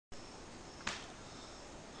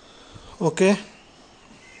Okay,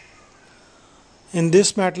 in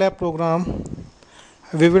this Matlab program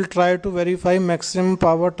we will try to verify maximum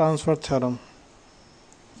power transfer theorem.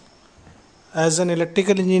 As an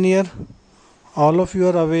electrical engineer, all of you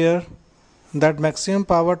are aware that maximum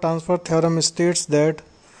power transfer theorem states that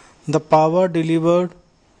the power delivered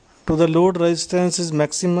to the load resistance is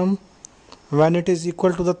maximum when it is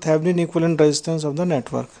equal to the Thevenin equivalent resistance of the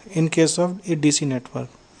network in case of a DC network.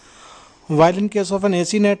 While in case of an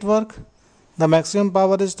AC network, the maximum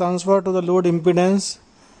power is transferred to the load impedance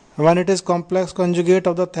when it is complex conjugate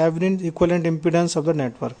of the Thevenin equivalent impedance of the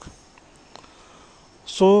network.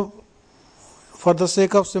 So, for the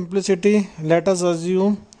sake of simplicity, let us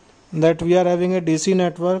assume that we are having a DC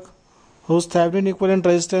network whose Thevenin equivalent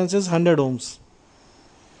resistance is 100 ohms,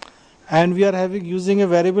 and we are using a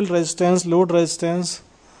variable resistance, load resistance,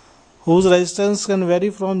 whose resistance can vary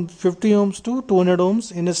from 50 ohms to 200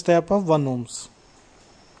 ohms in a step of 1 ohms.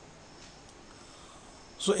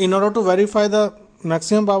 So in order to verify the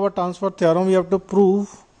maximum power transfer theorem, we have to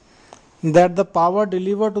prove that the power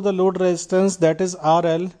delivered to the load resistance, that is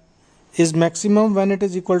RL, is maximum when it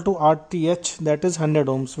is equal to RTH, that is 100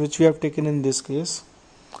 ohms, which we have taken in this case.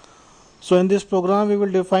 So in this program we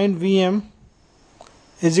will define Vm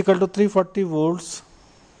is equal to 340 volts,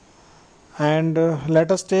 and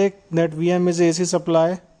let us take that Vm is AC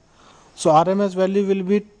supply. So RMS value will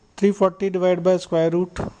be 340 divided by square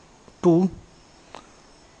root 2,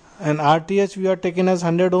 and RTH we are taking as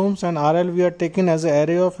 100 ohms, and RL we are taking as an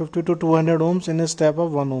array of 50 to 200 ohms in a step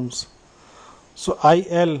of 1 ohms. So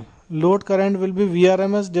IL, load current, will be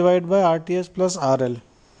VRMS divided by RTH plus RL,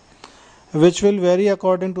 which will vary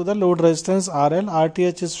according to the load resistance RL.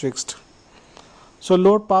 RTH is fixed. So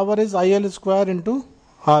load power is IL square into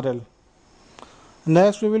RL.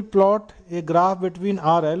 Next we will plot a graph between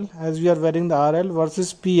RL, as we are varying the RL,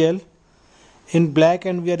 versus PL in black,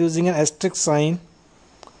 and we are using an asterisk sign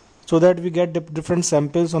so that we get different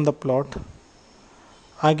samples on the plot.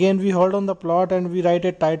 Again we hold on the plot and we write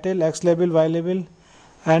a title, X label, Y label,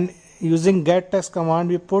 and using get text command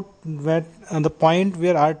we put the point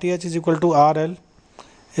where RTH is equal to RL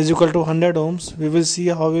is equal to 100 ohms. We will see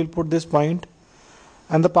how we will put this point,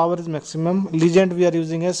 and the power is maximum. Legend we are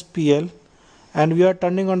using as PL, and we are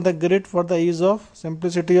turning on the grid for the ease of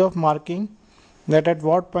simplicity of marking that at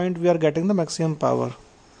what point we are getting the maximum power.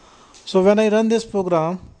 So when I run this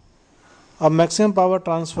program of maximum power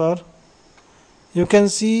transfer, you can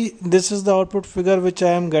see this is the output figure which I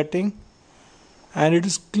am getting, and it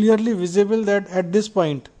is clearly visible that at this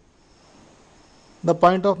point, the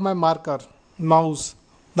point of my marker mouse,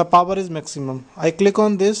 the power is maximum. I click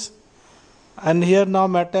on this, and here now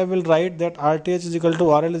Matlab will write that RTH is equal to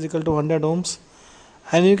RL is equal to 100 ohms,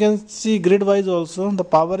 and you can see grid wise also the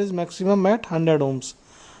power is maximum at 100 ohms.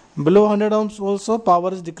 Below 100 ohms also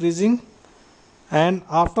power is decreasing, and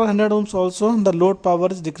after 100 ohms also the load power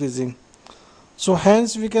is decreasing. So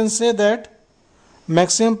hence we can say that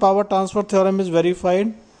maximum power transfer theorem is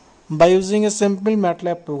verified by using a simple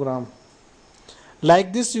Matlab program.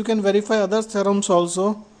 Like this you can verify other theorems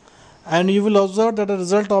also, and you will observe that the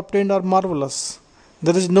result obtained are marvelous.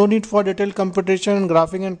 There is no need for detailed computation and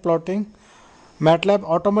graphing and plotting. Matlab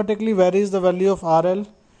automatically varies the value of RL,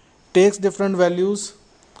 takes different values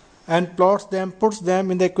and plots them, puts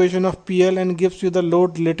them in the equation of PL, and gives you the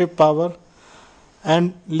load relative power,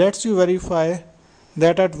 and lets you verify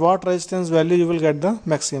that at what resistance value you will get the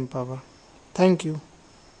maximum power. Thank you.